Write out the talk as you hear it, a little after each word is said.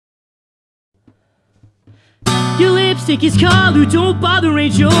Your lipstick is color, don't bother,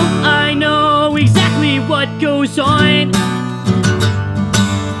 Rachel. I know exactly what goes on.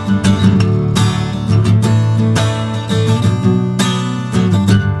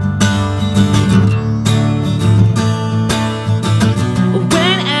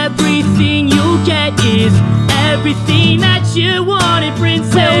 When everything you get is everything that you wanted,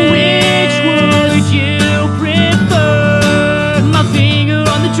 princess, well, which would you prefer? My finger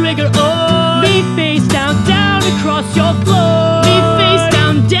on the trigger, or me face down, down across your floor. Me face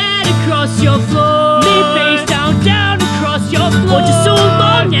down, dead across your floor. Me face down, down across your floor. Or just so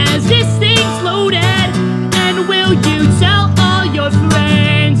long as this thing's loaded. And will you tell all your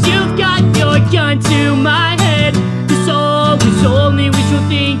friends you've got your gun to my head? This all was only wishful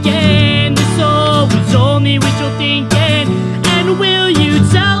thinking. This all was only wishful thinking. And will you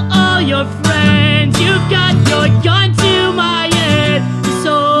tell all your friends you've got your gun to my head? This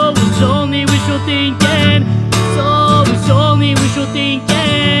all was only wishful thinking. This all was only wishful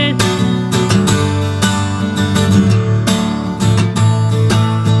thinking.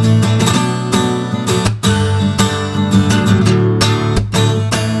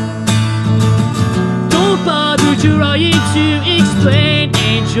 Don't bother trying to explain,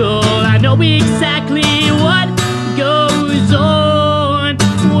 Angel. I know exactly what goes on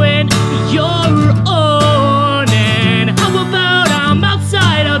when you're on. And how about I'm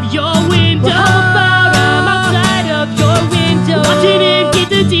outside of your window? Well, how about I'm outside of your window, watching him get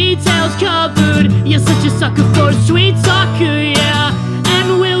the details covered? You're such a sucker for sweet soccer, yeah.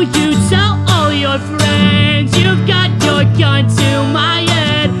 And will you tell all your friends you've got your gun to my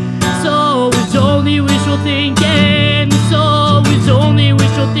head? So it's only wishful thinking. So it's only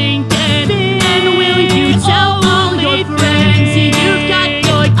wishful thinking. And will you tell all your friends you've got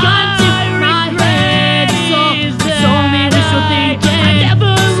your gun to my head? So it's only wishful thinking. I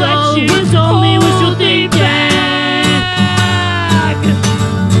never let you it's only wishful thinking.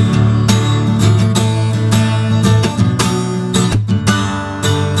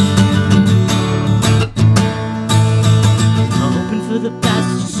 Hoping for the best,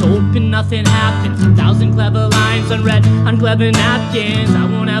 just hoping nothing happens. 1,000 clever lines unread on clever napkins. I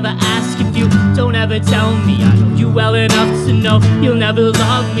won't ever ask if you don't ever tell me. I know you well enough to know you'll never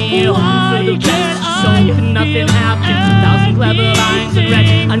love me. Hoping for the best, just hoping nothing happens. 1,000 clever lines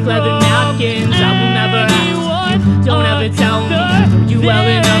unread on clever napkins. I will never ask if you don't ever tell me. I know you well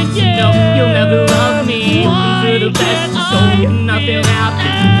enough to know you'll never love me. Hoping for the best, just hoping nothing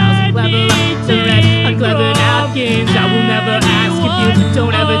happens. 1,000 clever lines unread on clever napkins. I will never ask if you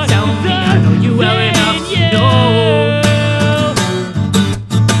don't ever tell me. I know you well enough to know.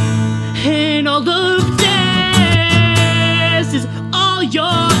 And all of this is all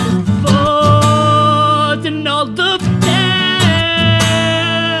your fault. And all of this,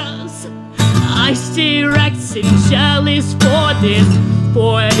 I stay wrecked and jealous for this.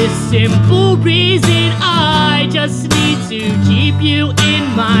 For this simple reason, I just need to keep you in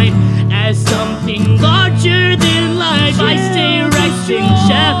mind as something larger than life. I stay wrecked and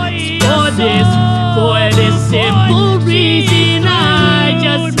jealous for this. For this